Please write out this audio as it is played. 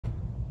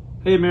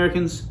Hey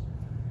Americans,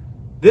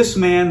 this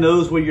man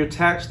knows where your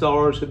tax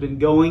dollars have been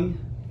going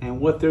and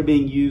what they're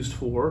being used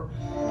for.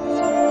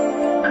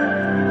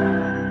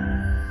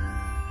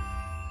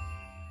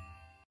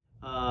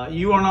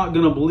 You are not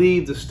going to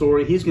believe the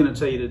story he's going to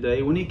tell you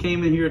today. When he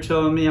came in here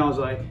telling me, I was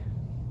like,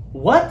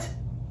 what?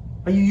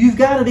 You've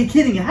got to be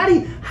kidding. How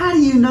do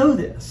you know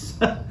this?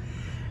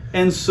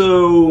 And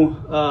so,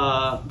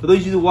 for those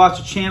of you that watch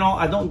the channel,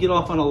 I don't get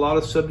off on a lot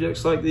of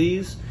subjects like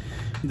these.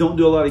 Don't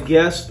do a lot of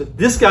guests, but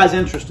this guy's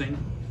interesting.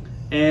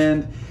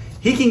 And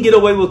he can get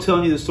away with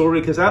telling you the story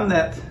because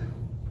I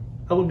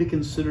would be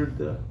considered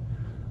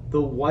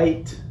the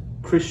white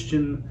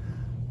Christian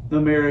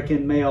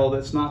American male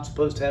that's not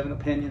supposed to have an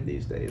opinion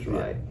these days,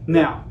 right? Yeah.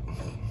 Now,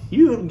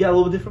 you got a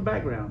little different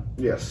background.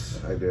 Yes,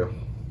 I do.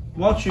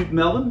 Why don't you,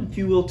 Melvin, if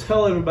you will,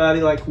 tell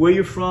everybody like where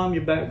you're from,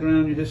 your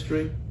background, your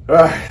history.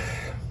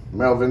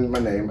 Melvin, my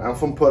name. I'm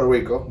from Puerto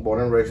Rico,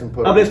 born and raised in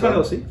Puerto Rico.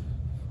 Habla español, sí.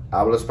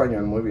 Hablo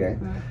español, muy bien.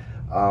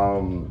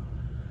 I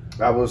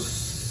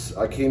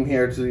came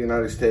here to the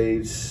United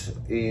States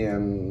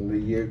in the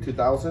year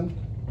 2000.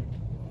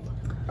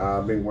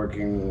 I've been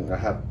working.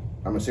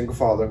 I'm a single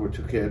father with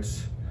 2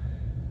 kids,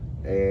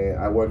 and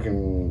I work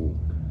in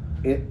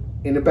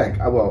the bank.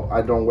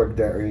 I don't work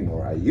there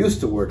anymore. I used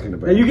to work in the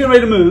bank. Now you're getting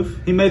ready to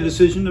move. He made a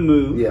decision to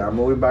move. Yeah, I'm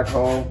moving back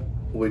home,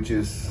 which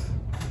is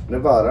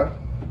Nevada.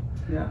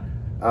 Yeah.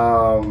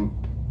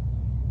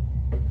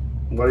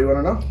 What do you want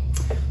to know?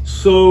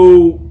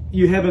 So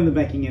you have been in the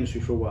banking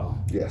industry for a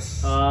while.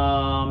 Yes.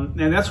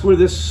 And that's where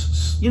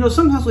this,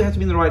 sometimes we have to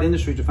be in the right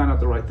industry to find out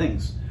the right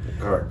things.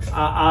 Correct.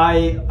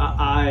 I'm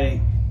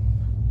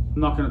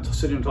not going to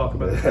sit here and talk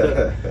about it.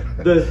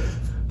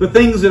 The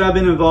things that I've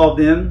been involved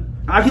in,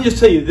 I can just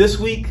tell you this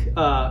week,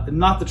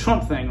 not the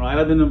Trump thing, right?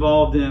 I've been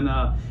involved in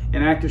an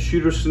active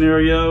shooter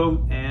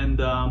scenario,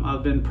 and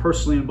I've been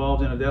personally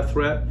involved in a death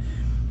threat,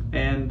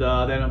 and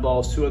that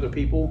involves 2 other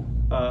people.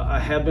 I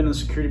have been in the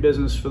security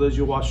business, for those of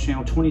you who watch the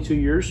channel, 22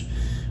 years.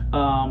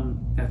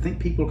 I think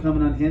people are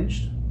coming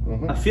unhinged.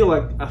 Mm-hmm. I feel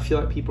like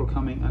people are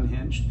coming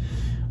unhinged,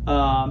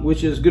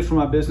 which is good for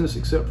my business,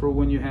 except for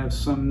when you have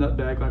some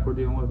nutbag like we're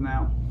dealing with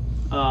now.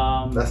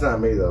 That's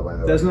not me though, by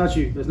the way. That's not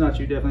you. That's not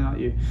you. Definitely not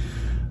you.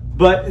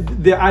 But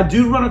I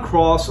do run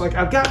across, like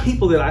I've got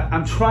people that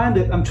I'm trying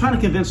to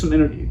convince them to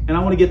interview, and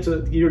I want to get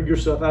to your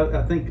stuff.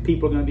 I think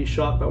people are going to be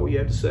shocked by what you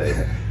have to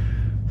say.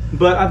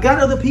 But I've got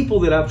other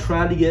people that I've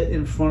tried to get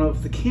in front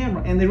of the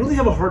camera, and they really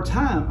have a hard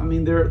time. I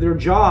mean, their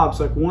jobs,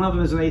 like one of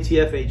them is an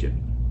ATF agent.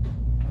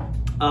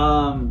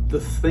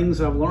 The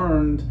things I've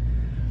learned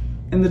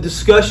and the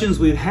discussions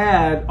we've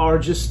had are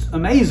just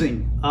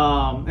amazing.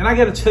 And I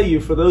got to tell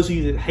you, for those of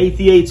you that hate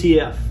the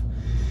ATF,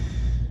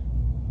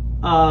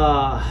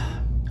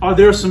 are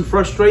there some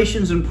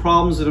frustrations and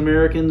problems that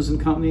Americans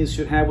and companies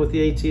should have with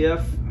the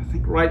ATF? I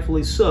think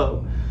rightfully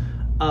so.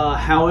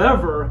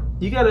 However,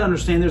 you got to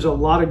understand there's a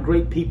lot of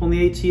great people in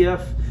the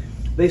ATF.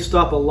 They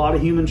stop a lot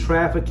of human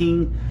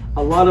trafficking.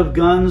 A lot of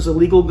guns,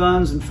 illegal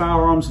guns and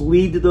firearms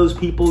lead to those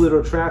people that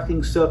are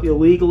trafficking stuff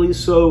illegally.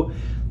 So,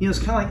 it's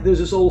kind of like there's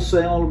this old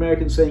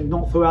American saying,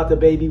 don't throw out the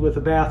baby with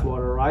the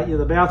bathwater, right?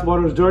 The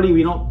bathwater is dirty.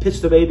 We don't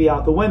pitch the baby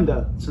out the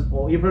window.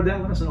 You've heard that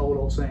one? That's an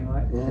old saying,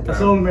 right? Okay. That's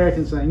an old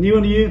American saying. New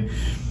one to you?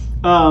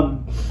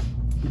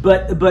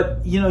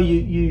 But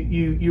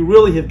you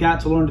really have got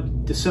to learn to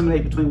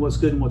disseminate between what's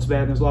good and what's bad.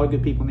 And there's a lot of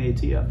good people in the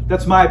ATF.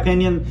 That's my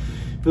opinion.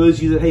 For those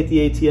of you that hate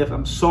the ATF,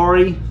 I'm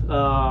sorry.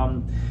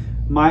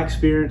 My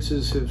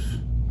experiences have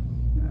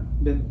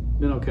been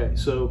okay.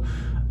 So,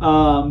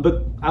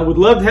 but I would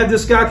love to have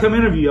this guy come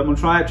interview. I'm gonna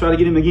try to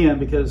get him again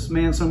because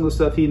man, some of the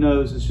stuff he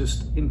knows is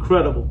just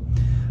incredible.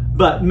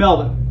 But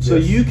Melvin, yes. So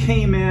you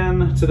came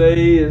in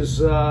today's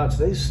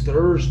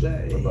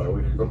Thursday. About a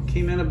week ago.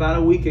 Came in about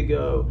a week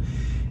ago,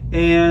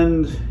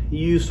 and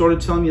you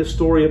started telling me a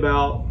story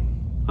about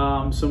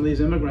some of these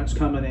immigrants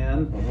coming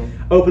in,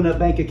 open up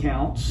bank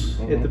accounts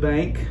at the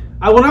bank.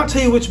 I will not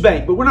tell you which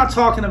bank, but we're not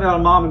talking about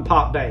a mom and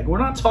pop bank. We're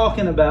not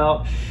talking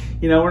about,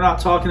 we're not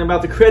talking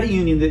about the credit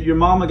union that your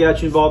mama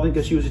got you involved in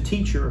because she was a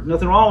teacher.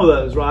 Nothing wrong with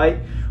those, right?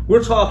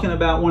 We're talking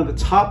about one of the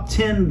top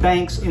 10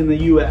 banks in the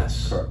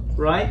U.S., sure.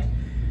 Right?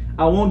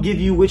 I won't give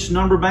you which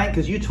number bank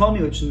because you told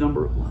me which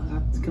number.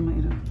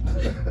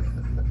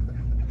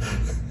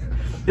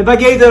 If I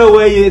gave that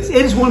away, it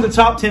is one of the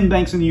top 10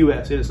 banks in the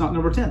U.S. It's not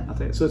number 10, I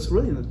think. So it's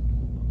really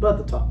above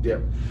the top. Yeah.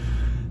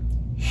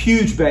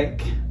 Huge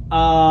bank.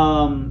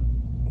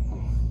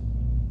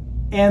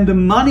 And the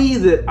money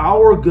that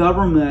our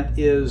government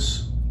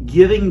is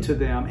giving to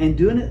them and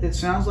doing it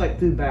sounds like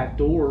through back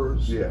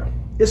doors. Yeah.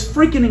 It's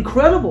freaking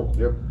incredible.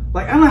 Yep.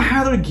 Like, I don't know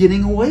how they're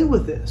getting away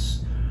with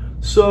this.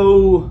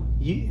 So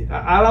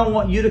I don't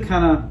want you to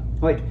kind of,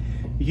 like,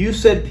 you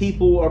said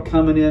people are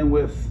coming in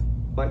with,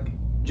 like,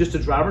 just a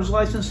driver's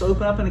license to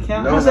open up an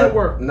account? How does that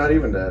work? Not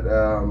even that.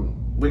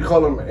 We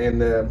call them in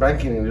the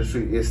banking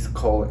industry, it's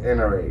called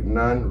NRA,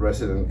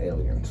 non-resident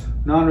aliens.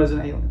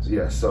 Non-resident aliens.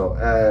 Yes. So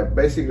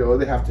basically all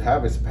they have to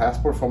have is a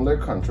passport from their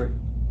country.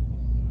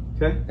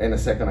 Okay. And a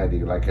second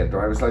ID, like a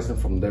driver's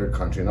license from their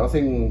country,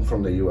 nothing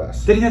from the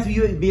U.S. They didn't have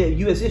to be a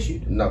U.S.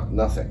 issued. No,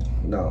 nothing.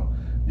 No.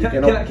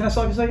 Can I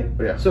stop you a second?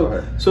 Yeah. So, go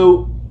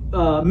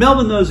ahead.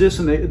 Melvin knows this,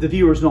 and the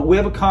viewers don't. We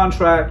have a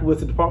contract with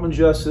the Department of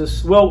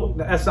Justice. Well,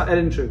 that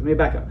isn't true. Let me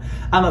back up.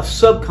 I'm a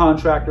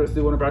subcontractor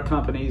through one of our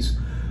companies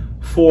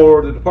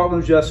for the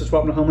Department of Justice,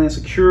 Department of Homeland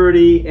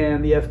Security,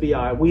 and the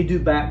FBI. We do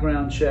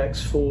background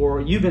checks for.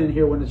 You've been in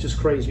here when it's just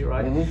crazy,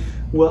 right?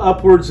 Mm-hmm. Well,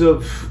 upwards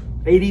of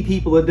 80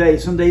 people a day.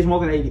 Some days more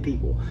than 80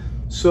 people.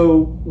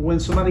 So when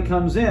somebody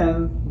comes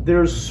in,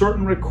 there's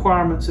certain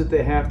requirements that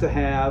they have to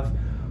have.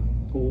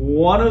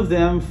 One of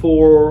them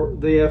for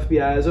the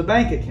FBI is a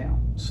bank account.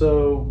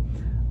 So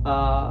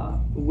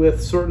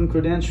with certain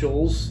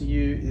credentials,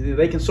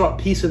 they can start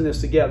piecing this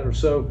together.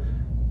 So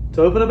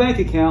to open a bank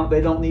account,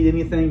 they don't need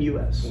anything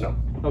U.S. No.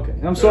 Okay.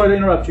 I'm sorry to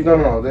interrupt you.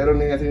 No, they don't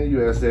need anything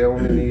U.S. They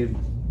only need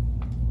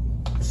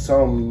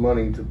some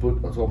money to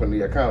open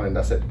the account, and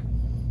that's it.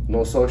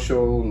 No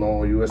social,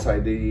 no U.S.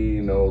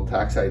 ID, no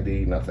tax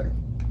ID, nothing.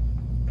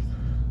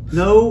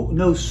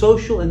 No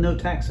social and no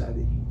tax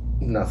ID.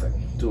 Nothing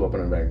to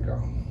open a bank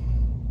account.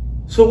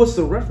 So what's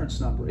the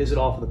reference number? Is it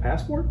off of the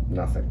passport?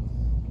 Nothing.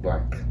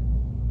 Blank.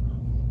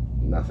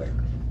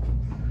 Nothing.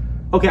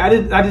 Okay, I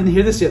didn't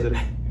hear this the other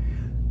day.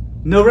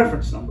 No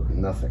reference number.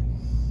 People.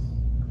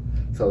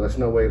 So there's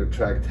no way to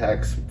track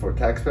tax for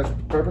tax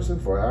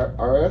purposes for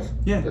IRS.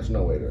 Yeah. There's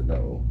no way to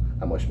know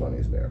how much money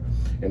is there.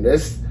 And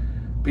these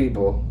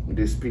people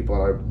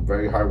are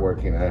very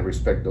hardworking. I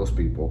respect those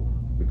people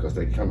because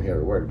they come here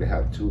to work. They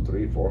have 200,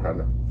 300,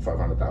 400,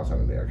 500,000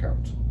 in their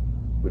accounts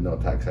with no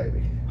tax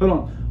ID. Hold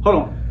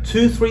on.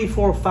 2, 3,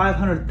 4,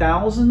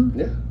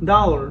 $500,000.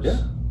 Dollars.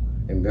 Yeah.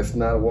 And that's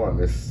not one.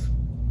 There's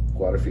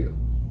quite a few.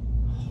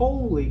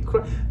 Holy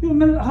crap! A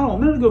minute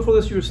ago before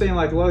this, you were saying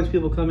like a lot of these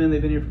people come in,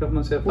 they've been here for a couple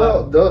months.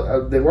 Well,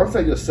 the ones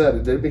I just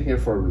said, they've been here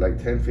for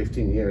like 10,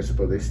 15 years,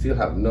 but they still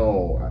have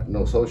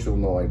no social,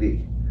 no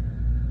ID.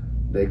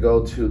 They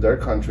go to their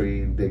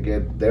country, they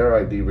get their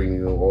ID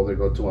renewal, or they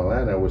go to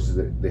Atlanta, which is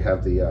they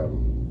have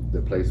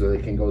the place where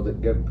they can go to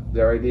get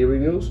their ID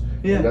renewals.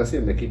 Yeah. And that's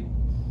it. They keep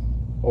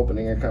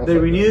opening accounts. They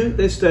renew,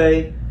 they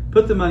stay,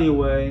 put the money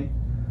away.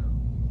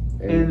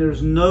 And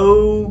there's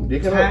no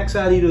tax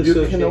ID to associate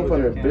with You can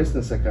open your a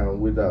business account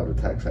without a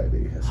tax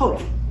ID.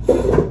 Hold on.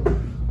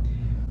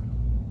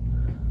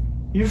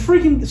 You're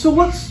freaking... So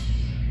what's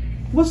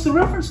the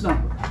reference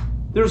number?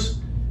 There's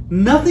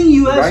nothing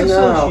U.S.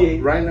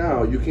 associated. Right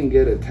now, you can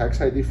get a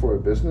tax ID for a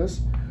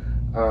business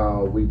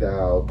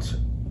without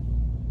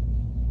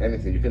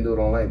anything. You can do it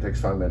online. It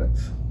takes 5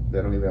 minutes.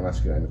 They don't even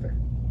ask you anything.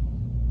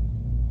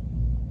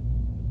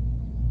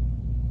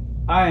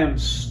 I am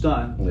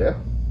stunned. Yeah.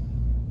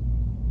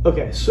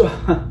 Okay, so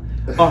I'm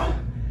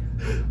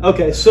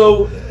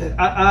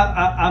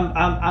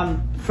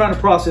trying to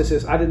process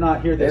this. I did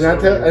not hear this.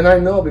 And I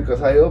know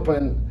because I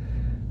open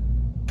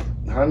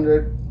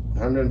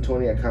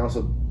 120 accounts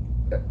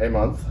a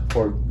month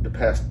for the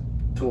past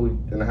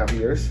 2.5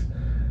 years.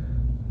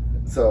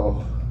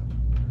 So,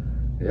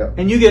 yeah.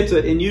 And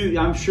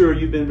I'm sure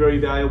you've been very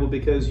valuable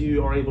because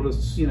you are able to,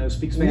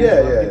 speak Spanish.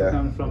 Yeah.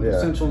 Coming from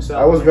Central and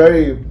South. I was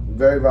very,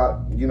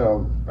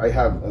 I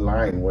have a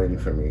line waiting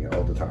for me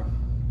all the time.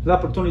 La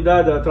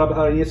oportunidad de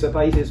trabajar en ese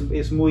país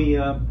es muy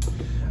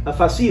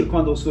fácil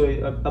cuando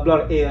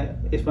hablar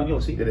español,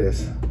 sí. It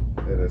is.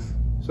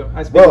 So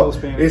I speak a little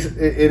Spanish.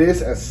 It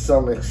is at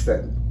some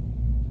extent.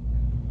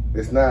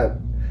 It's not.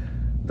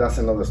 That's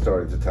another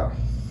story to tell.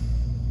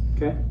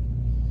 Okay.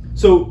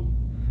 So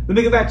let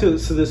me get back to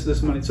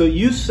this money. So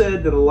you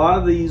said that a lot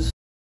of these.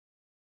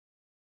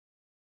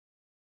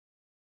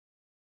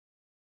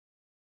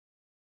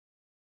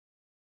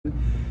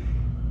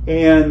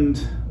 And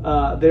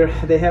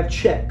they have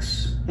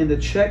checks, and the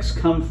checks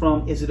come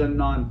from. Is it a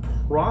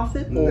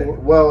non-profit or?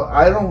 Well,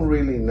 I don't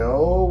really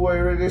know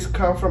where it is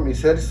come from. He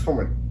said it's from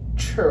a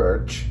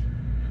church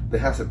that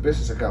has a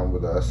business account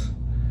with us.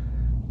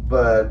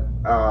 But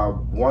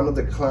one of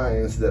the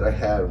clients that I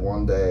had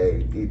one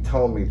day, he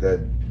told me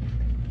that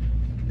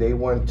they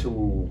went to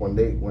when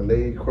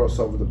they cross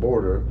over the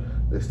border,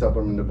 they stop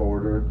them in the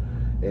border,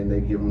 and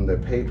they give them the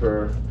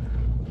paper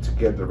to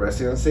get the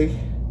residency.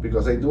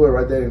 Because they do it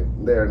right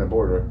there in the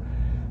border,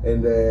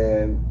 and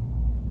then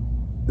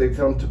they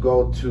tell them to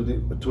go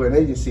to an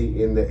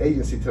agency, and the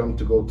agency tell them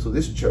to go to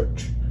this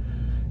church,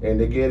 and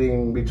they're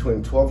getting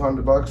between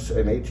 $1,200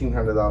 and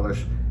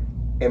 $1,800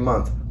 a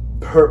month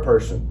per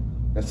person,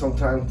 and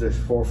sometimes there's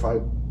 4,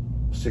 5,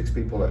 6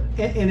 people there.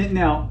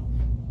 Now,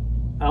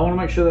 I want to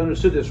make sure that I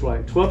understood this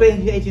right.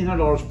 $1,200 to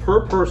 $1,800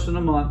 per person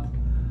a month.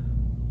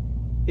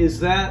 Is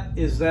that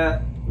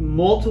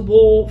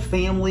multiple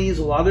families,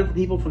 a lot of different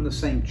people from the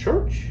same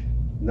church?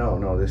 No,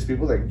 there's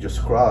people that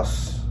just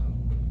crossed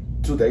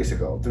 2 days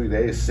ago, 3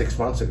 days, 6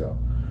 months ago.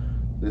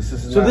 This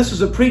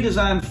is a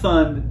pre-designed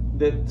fund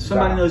that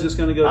somebody knows it's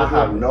going to go to. I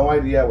have no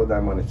idea where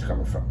that money's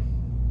coming from.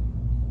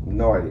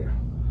 No idea.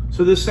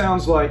 So this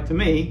sounds like, to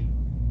me,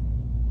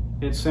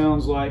 it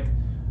sounds like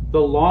the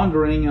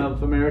laundering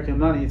of American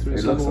money through It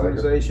some looks like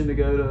organization to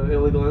go to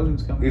illegal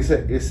aliens companies.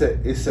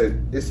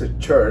 It's a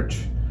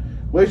church,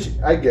 which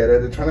I get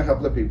it. They're trying to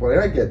help the people,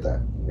 and I get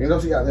that. You know,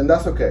 yeah, and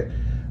that's okay.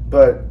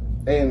 But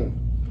and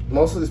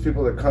most of these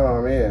people that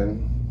come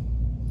in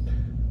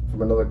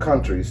from other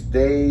countries,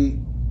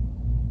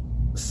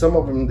 some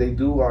of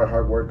them are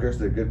hard workers.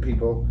 They're good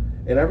people,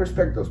 and I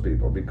respect those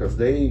people because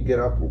they get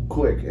up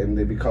quick and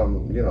they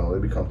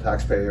become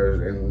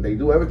taxpayers and they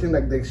do everything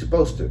like they're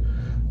supposed to.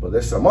 But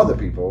there's some other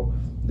people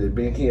that've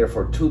been here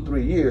for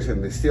 2-3 years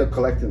and they're still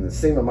collecting the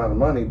same amount of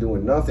money,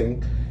 doing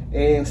nothing,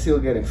 and still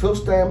getting food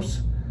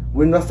stamps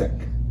with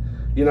nothing.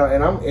 You know,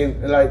 and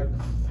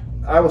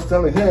I was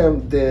telling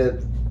him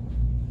that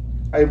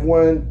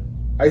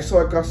I saw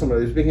a customer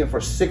that's been here for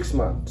 6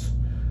 months.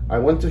 I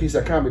went to his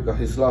account because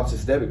he's lost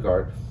his debit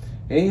card,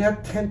 and he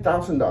had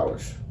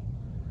 $10,000.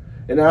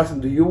 And I asked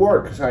him, "Do you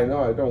work?" He said,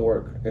 "No, I don't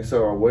work." And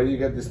so, "Where do you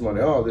get this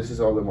money?" "Oh, this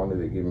is all the money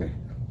they give me."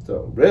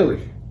 So,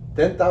 really?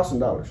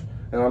 $10,000.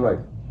 And I'm like,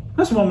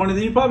 that's more money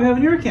than you probably have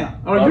in your account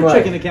or I'm your like,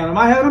 checking account.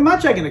 I have in my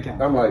checking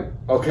account. I'm like,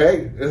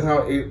 okay,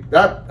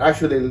 that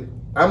actually,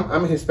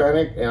 I'm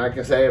Hispanic, and I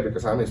can say it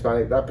because I'm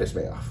Hispanic. That pissed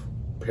me off,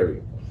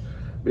 period.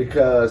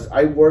 Because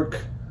I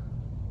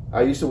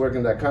used to work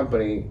in that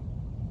company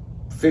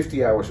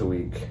 50 hours a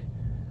week,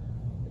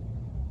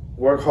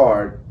 work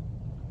hard,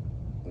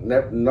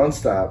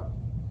 nonstop,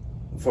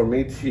 for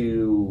me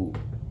to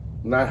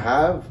not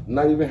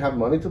even have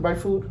money to buy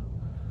food.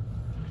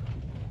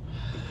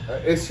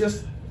 It's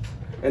just,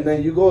 and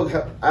then you go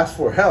ask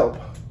for help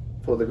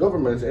for the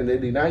government and they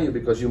deny you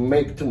because you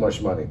make too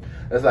much money.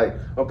 It's like,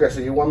 okay, so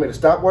you want me to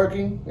stop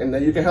working and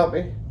then you can help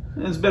me?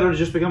 It's better to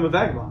just become a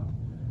vagabond.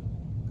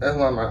 That's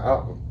why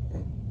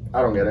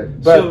I don't get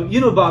it. But, so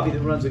you know Bobby that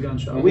runs a gun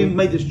shop. Mm-hmm. We've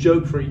made this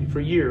joke for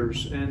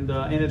years, and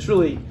it's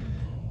really,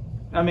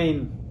 I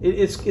mean,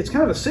 it's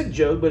kind of a sick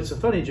joke, but it's a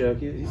funny joke.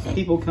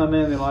 People come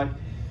in and they're like,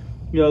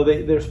 you know,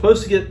 they're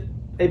supposed to get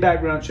a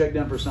background check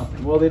done for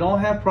something. Well, they don't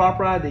have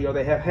proper ID, or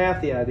they have half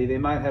the ID. They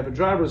might have a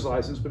driver's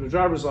license, but a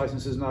driver's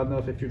license is not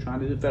enough if you're trying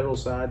to do the federal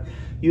side.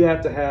 You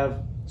have to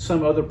have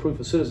some other proof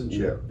of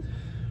citizenship. Yeah.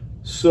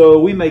 So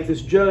we make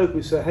this joke.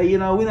 We say, hey, you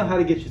know, we know how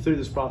to get you through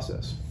this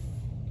process.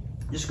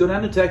 Just go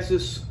down to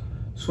Texas,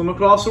 swim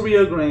across the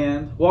Rio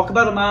Grande, walk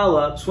about a mile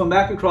up, swim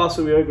back across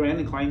the Rio Grande,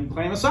 and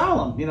claim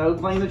asylum. You know,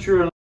 claim that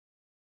you're an.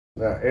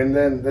 And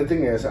then the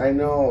thing is, I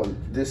know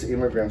these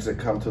immigrants that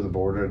come to the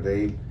border,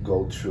 they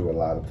go through a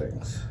lot of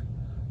things,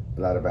 a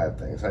lot of bad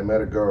things. I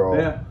met a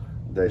girl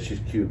that she's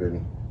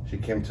Cuban. She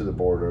came to the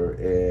border,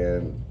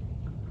 and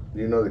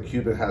you know, the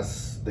Cuban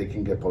they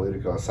can get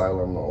political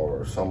asylum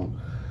or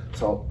some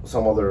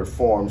other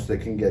forms. They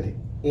can get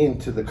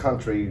into the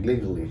country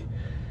legally,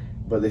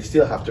 but they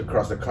still have to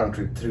cross the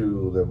country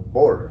through the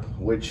border,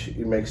 which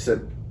it makes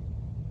it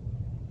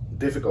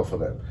difficult for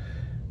them.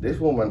 This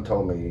woman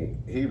told me,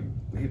 he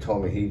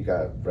told me he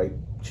got raped,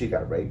 she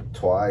got raped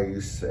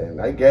twice,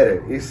 and I get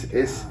it.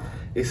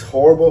 It's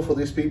horrible for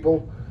these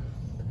people,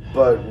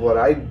 but what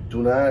I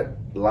do not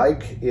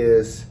like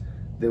is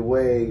the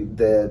way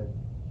that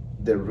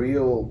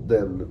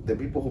the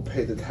people who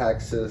pay the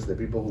taxes, the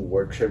people who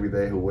work every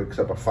day, who wakes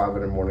up at 5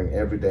 in the morning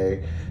every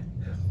day,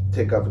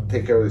 take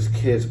care of his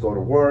kids, go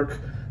to work,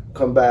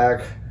 come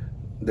back,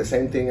 the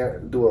same thing,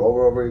 do it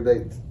over every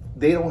day.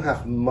 They don't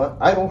have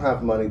I don't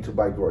have money to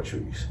buy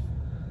groceries,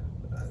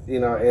 you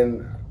know,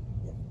 and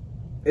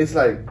it's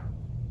like,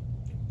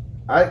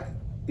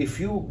 if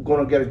you're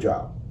gonna get a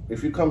job,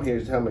 if you come here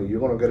and tell me you're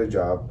gonna get a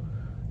job,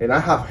 and I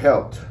have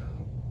helped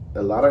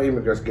a lot of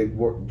immigrants get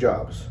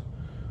jobs,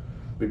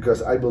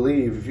 because I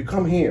believe if you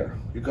come here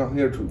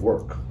to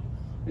work,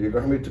 you're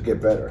come here to get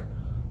better.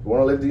 You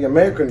want to live the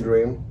American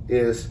dream.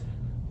 Is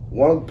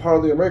one part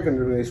of the American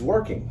dream is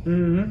working.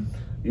 Mm-hmm.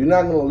 You're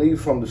not going to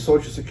leave from the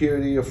Social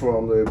Security or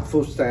from the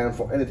food stamp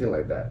or anything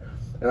like that.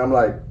 And I'm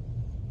like,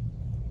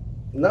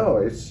 no,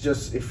 it's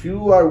just, if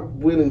you are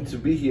willing to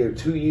be here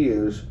 2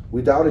 years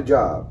without a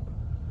job,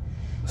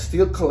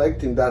 still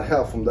collecting that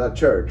help from that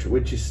church,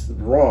 which is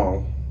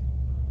wrong,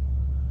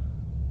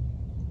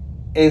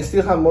 and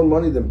still have more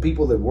money than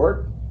people that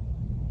work,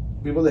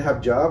 people that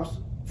have jobs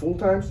full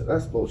time,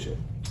 that's bullshit.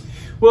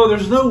 Well,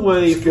 there's no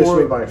way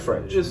for my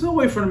French. There's no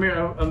way for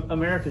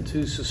America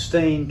to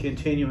sustain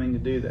continuing to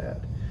do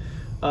that.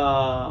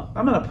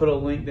 I'm going to put a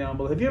link down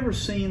below. Have you ever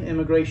seen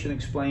Immigration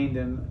Explained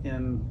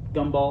in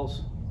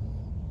Gumballs?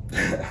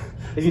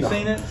 Have you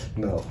seen it?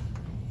 No.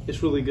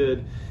 It's really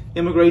good.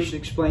 Immigration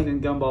Explained in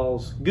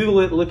Gumballs.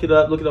 Google it, look it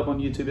up on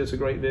YouTube. It's a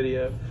great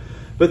video.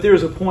 But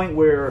there's a point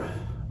where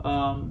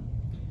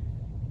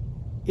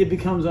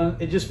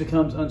it just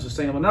becomes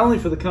unsustainable. Not only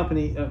for the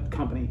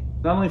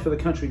not only for the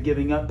country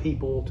giving up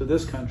people to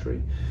this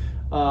country,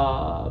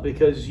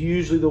 because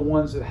usually the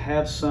ones that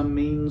have some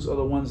means are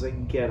the ones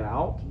that get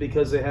out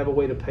because they have a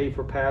way to pay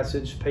for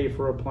passage, pay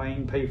for a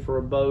plane, pay for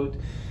a boat,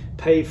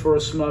 pay for a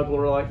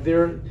smuggler. Like,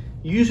 they're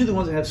usually the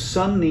ones that have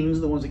some means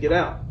are the ones that get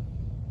out.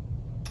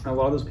 A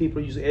lot of those people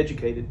are usually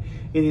educated.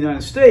 In the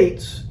United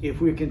States, if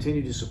we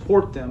continue to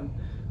support them,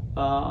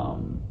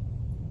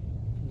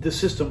 the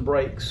system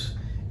breaks.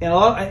 And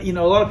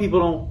a lot of people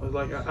don't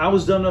like. I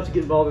was dumb enough to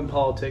get involved in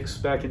politics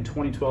back in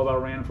 2012. I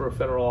ran for a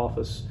federal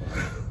office,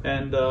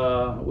 and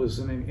it was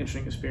an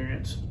interesting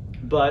experience.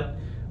 But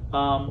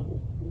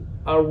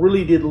I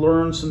really did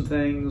learn some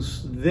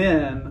things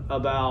then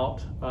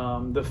about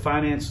the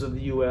finances of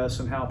the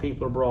U.S. and how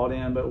people are brought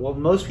in. But what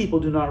most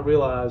people do not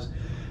realize,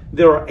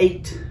 there are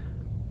eight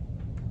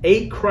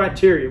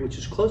criteria, which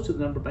is close to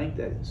the number of bank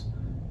that is.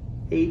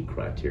 8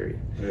 criteria.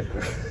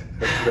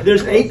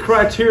 There's 8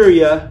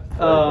 criteria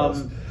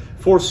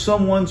for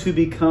someone to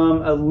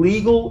become a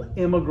legal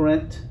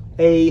immigrant,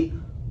 doing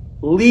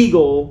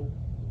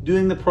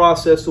the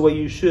process the way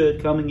you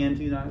should, coming into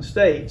the United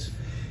States.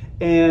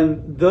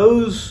 And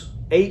those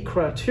 8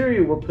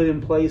 criteria were put in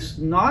place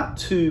not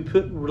to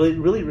put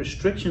really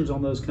restrictions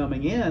on those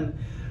coming in,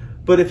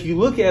 but if you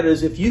look at it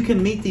as if you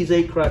can meet these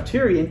 8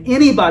 criteria, and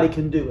anybody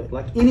can do it,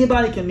 like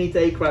anybody can meet the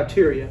 8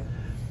 criteria,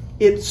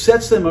 it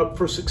sets them up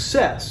for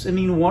success. I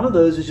mean, one of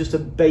those is just a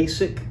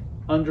basic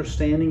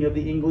understanding of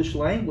the English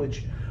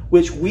language,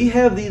 which we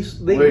have these...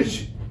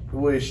 Which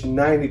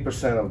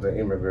 90% of the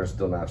immigrants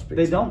do not speak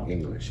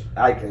English.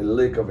 Like a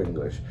lick of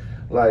English.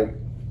 Like,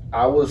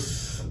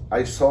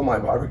 I sold my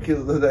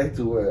barbecue the other day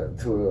to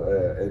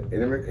an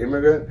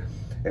immigrant,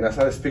 and I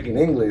started speaking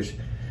English,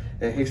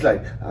 and he's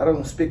like, I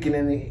don't speak in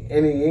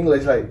any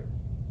English, like,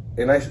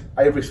 and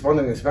I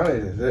responded in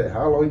Spanish. I said,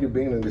 how long you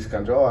been in this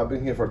country? Oh, I've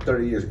been here for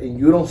 30 years, and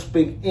you don't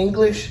speak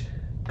English?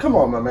 Come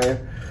on, my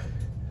man.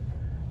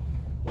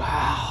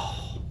 Wow.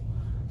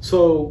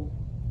 So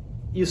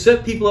you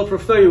set people up for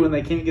failure when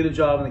they can't get a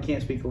job and they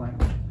can't speak the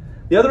language.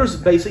 The other is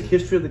basic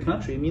history of the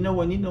country. I mean,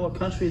 when you know what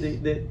country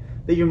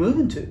that you're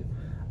moving to.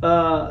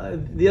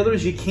 The other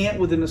is you can't,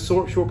 within a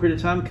short period of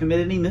time,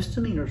 commit any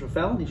misdemeanors or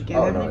felonies. You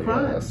can't have any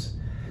crimes.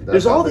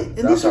 There's all and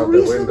these are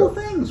reasonable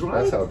things,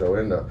 right? That's out the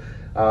window.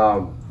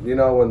 When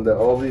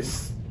all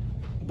this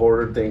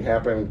border thing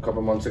happened a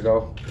couple months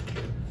ago,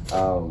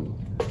 I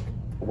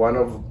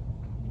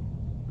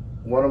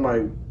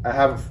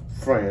have a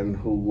friend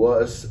who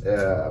was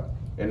an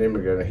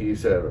immigrant.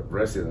 He's a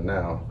resident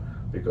now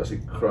because he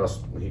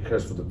crossed for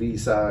the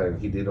visa and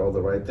he did all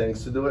the right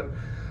things to do it.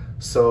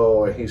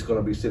 So he's going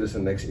to be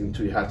citizen next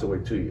into. You have to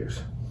wait 2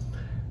 years.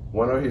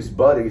 One of his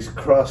buddies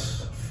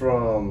crossed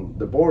from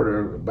the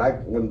border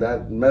back when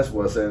that mess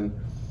was in.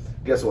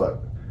 Guess what?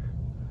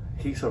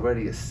 He's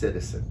already a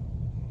citizen.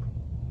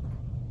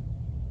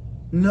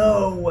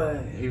 No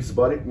way.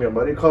 My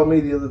buddy called me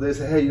the other day and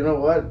said, hey, you know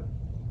what?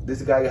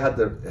 This guy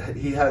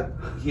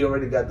he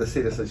already got the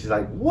citizen. She's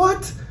like,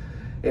 what?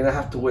 And I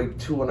have to wait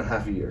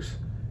 2.5 years.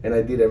 And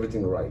I did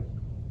everything right.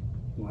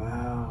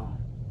 Wow.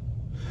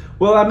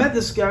 Well, I met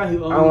this guy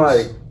who owns... I'm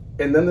like,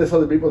 and then there's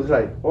other people that's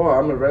like, oh,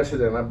 I'm a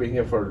resident. I've been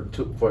here for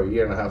a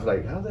year and a half.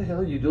 Like, how the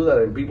hell do you do that?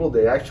 And people,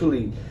 they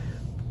actually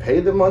pay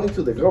the money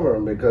to the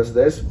government because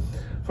there's,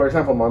 for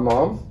example, my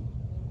mom,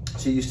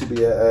 she used to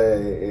be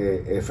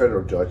a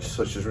federal judge,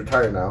 so she's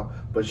retired now,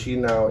 but she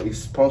now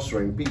is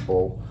sponsoring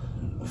people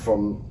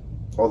from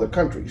other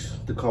countries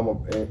to come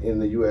up in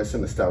the U.S.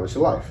 and establish a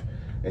life.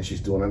 And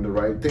she's doing the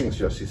right things.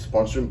 She's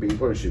sponsoring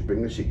people, and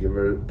she give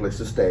her a place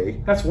to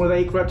stay. That's one of the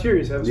 8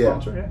 criteria, have a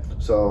sponsor, yeah.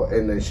 So,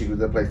 and then she gives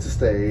them a place to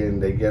stay,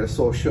 and they get a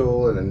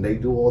social, and then they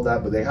do all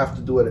that, but they have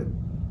to do it.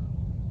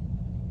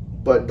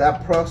 But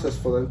that process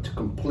for them to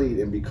complete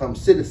and become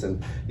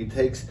citizen, it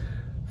takes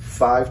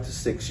 5 to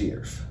 6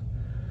 years.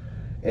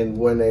 And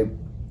when an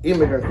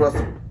immigrant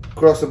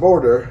cross the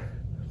border,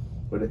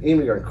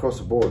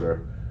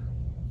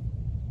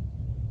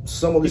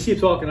 some of these... You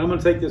keep talking. I'm going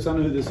to take this. I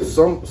know who this is.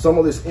 Some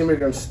of these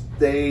immigrants,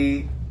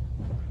 it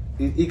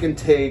can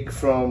take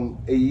from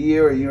a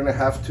year and a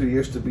half, 2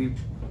 years to be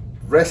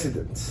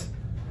residents,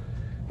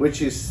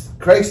 which is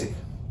crazy.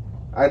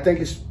 I think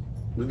it's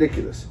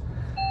ridiculous.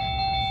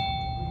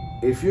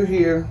 If you're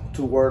here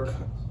to work,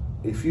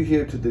 if you're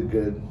here to do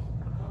good,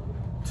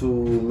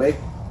 to make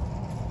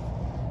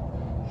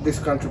this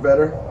country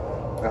better,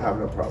 I have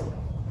no problem.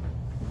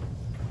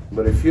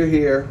 But if you're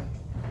here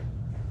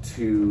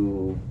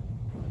to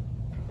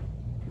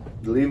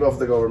live off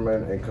the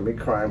government and commit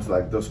crimes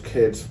like those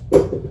kids,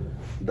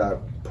 that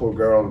poor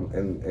girl,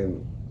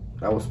 and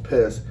I was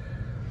pissed,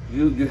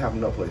 you have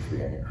no place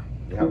being here.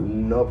 You have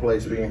no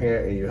place being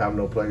here, and you have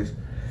no place,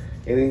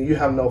 and you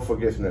have no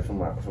forgiveness for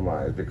my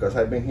eyes, because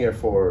I've been here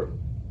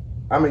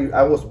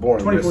I was born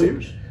 24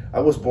 years. I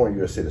was born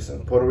U.S.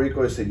 citizen. Puerto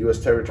Rico is a U.S.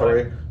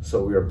 territory, right.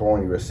 So we are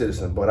born U.S.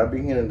 citizen. But I've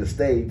been here in the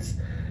States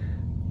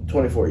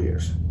 24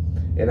 years,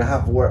 and I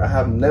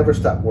have never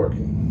stopped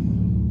working,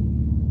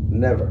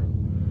 never.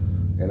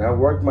 And I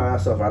work my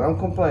ass off. I don't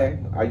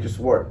complain. I just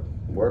work.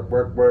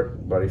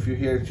 But if you're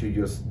here to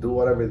just do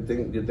whatever you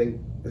think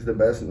is the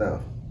best,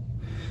 no.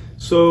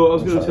 So I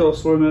was going to tell a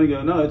story a minute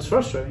ago. No, it's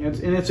frustrating,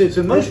 and it's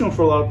emotional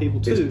for a lot of people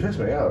too. It's pissed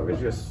me off.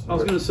 I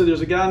was going to say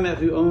there's a guy I met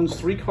who owns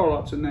 3 car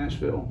lots in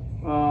Nashville,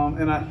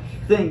 and I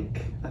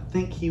think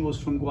he was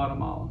from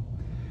Guatemala,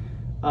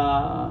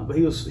 but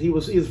he was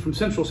either from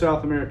Central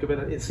South America. But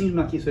it seemed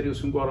like he said he was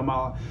from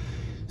Guatemala.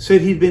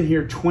 Said he'd been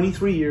here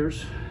 23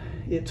 years.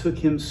 It took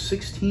him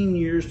 16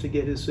 years to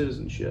get his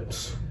citizenship.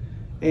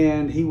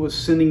 and he was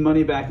sending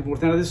money back and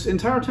forth. Now, this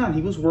entire time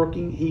he was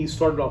working. He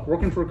started off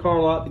working for a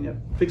car lot,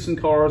 then fixing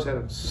cars, had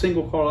a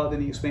single car lot,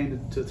 then he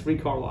expanded to 3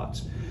 car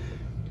lots.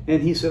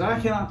 And he said, I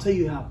cannot tell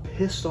you how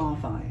pissed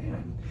off I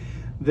am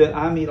that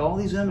I meet all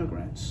these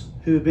immigrants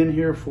who have been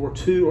here for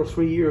 2 or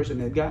 3 years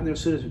and they've gotten their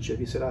citizenship.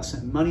 He said, I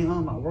sent money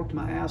home, I worked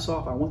my ass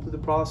off, I went through the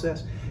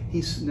process.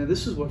 Now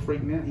this is what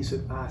freaked me out. He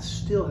said, I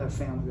still have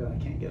family that I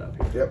can't get up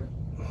here.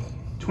 Yep.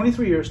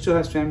 23 years, still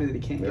has family that he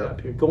can't get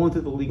up here, going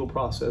through the legal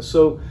process.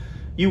 So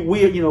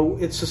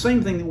it's the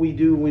same thing that we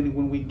do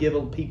when we give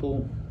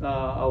people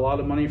a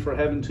lot of money for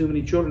having too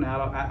many children out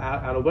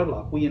of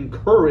wedlock. We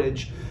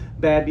encourage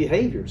bad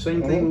behavior.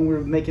 Same thing when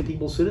we're making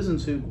people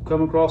citizens who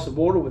come across the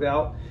border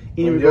without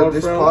any regard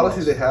this for our policy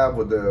laws. they have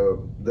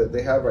that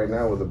they have right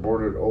now with the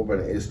border open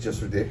is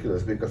just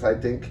ridiculous, because I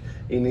think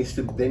they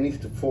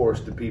need to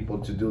force the people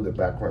to do the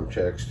background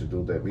checks, to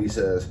do the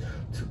visas,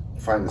 to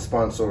find the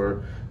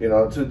sponsor,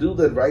 to do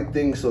the right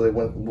thing, so that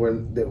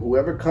when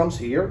whoever comes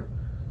here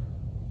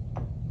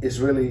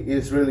is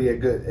really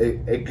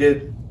a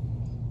good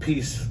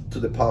piece to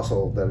the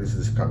puzzle that is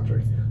this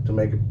country, to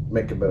make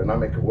it better, not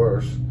make it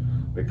worse,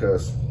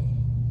 because.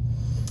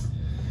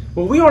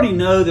 Well, we already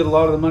know that a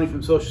lot of the money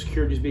from Social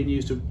Security is being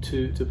used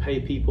to pay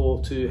people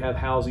to have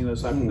housing,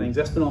 those type of things.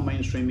 That's been on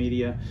mainstream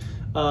media.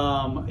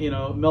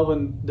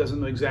 Melvin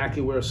doesn't know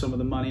exactly where some of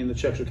the money and the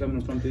checks are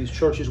coming from these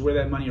churches, where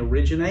that money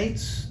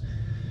originates.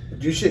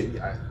 You should.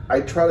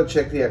 I try to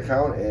check the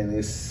account, and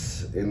it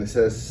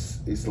says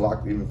it's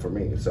locked even for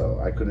me,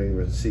 so I couldn't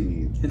even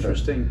see.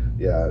 Interesting.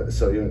 Yeah.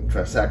 So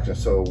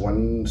transactions. So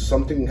when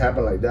something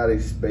happened like that,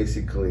 it's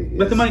basically.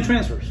 But the money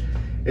transfers.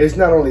 It's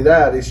not only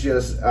that. It's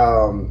just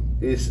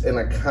it's an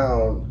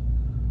account.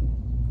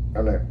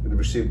 And I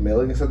receive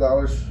millions of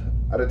dollars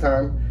at a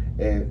time,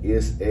 and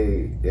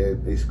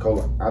it's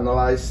called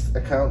analyzed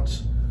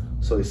accounts.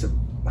 So it's a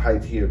high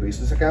tier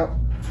business account,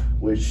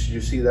 which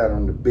you see that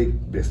on the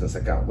big business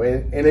account.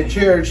 When in a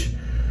church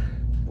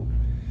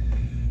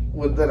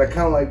with an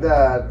account like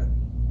that,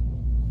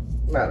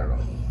 I don't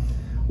know.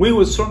 We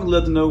would certainly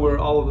love to know where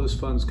all of those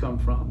funds come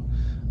from,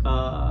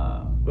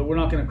 but we're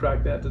not going to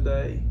crack that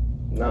today.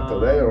 Not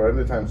today or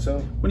anytime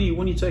soon. When are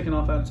you taking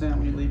off out of town?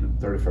 When are you leaving?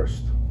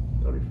 31st.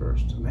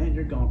 31st. Man,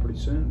 you're gone pretty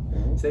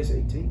soon. Today's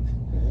 18th.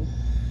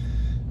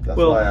 That's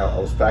why I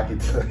was packing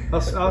today.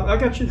 I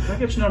got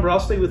your number.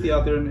 I'll stay with you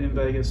out there in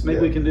Vegas.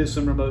 Maybe we can do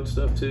some remote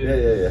stuff too.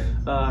 Yeah.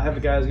 I have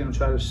a guy who's going to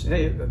try to.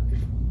 Hey,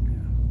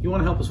 if you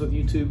want to help us with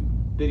YouTube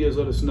videos,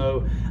 let us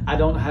know. I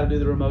don't know how to do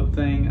the remote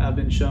thing. I've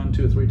been shown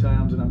 2 or 3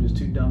 times, and I'm just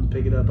too dumb to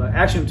pick it up.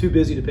 I'm too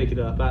busy to pick it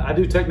up. I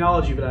do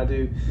technology, but I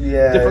do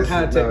different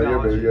kind of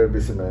technology. No, you're a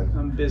busy man.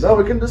 I'm busy. No,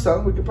 we can do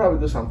something. We could probably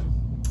do something.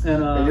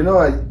 And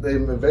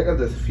in Vegas,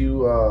 there's a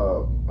few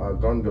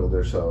gun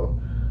builders, so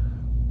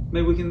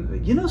maybe we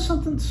can.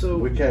 Something. So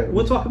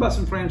we'll talk about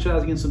some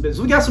franchising and some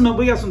business. We got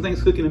some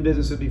things cooking in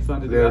business that'd be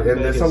fun to do.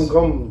 And there's some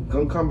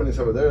gun companies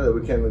over there that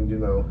we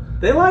can,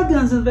 They like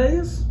guns in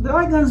Vegas. They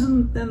like guns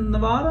in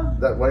Nevada.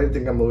 Why do you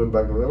think I'm moving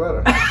back to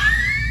Nevada?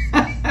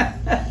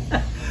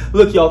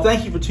 Look, y'all,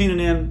 thank you for tuning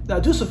in. Do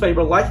us a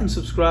favor, like and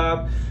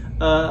subscribe.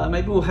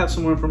 Maybe we'll have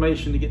some more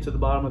information to get to the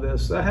bottom of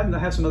this. I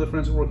have some other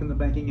friends that work in the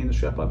banking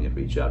industry. I'll probably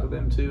reach out to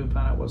them too and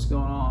find out what's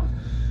going on.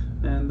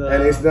 And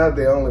it's not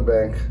the only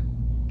bank.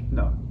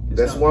 No.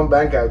 There's one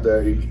bank out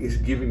there is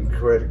giving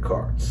credit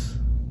cards.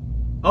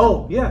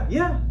 Oh,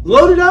 yeah.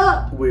 Loaded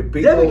up. With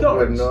people debit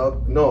cards.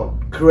 No,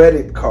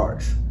 credit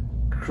cards.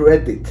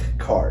 Credit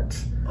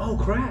cards. Oh,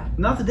 crap.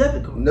 Not the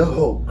debit card.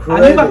 No,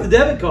 credit. I knew about the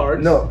debit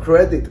cards. No,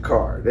 credit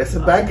card. That's a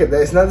bank.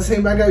 It's not the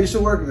same bank I used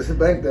to work at. It's a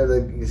bank that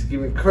is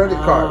giving credit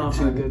card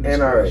to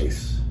NRAs.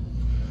 Gracious.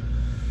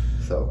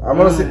 So I'm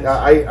going to say,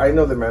 I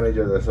know the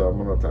manager there, so I'm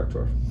going to talk to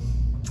her.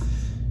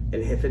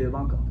 El jefe del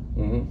banco.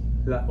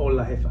 La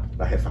jefa.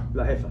 La jefa.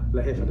 La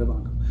jefa del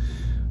banco.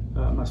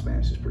 My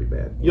Spanish is pretty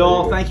bad.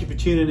 Y'all, thank you for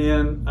tuning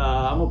in.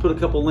 I'm going to put a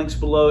couple links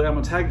below. I'm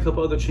going to tag a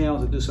couple other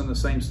channels that do some of the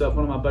same stuff.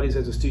 One of my buddies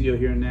has a studio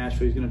here in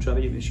Nashville. He's going to try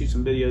to get me to shoot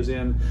some videos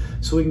in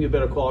so we can do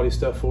better quality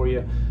stuff for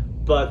you.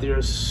 But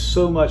there's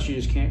so much you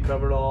just can't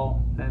cover it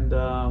all. And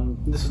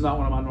this is not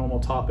one of my normal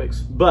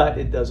topics, but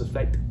it does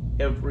affect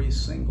every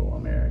single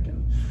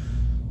American.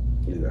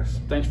 Yes.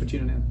 Thanks for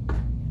tuning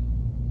in.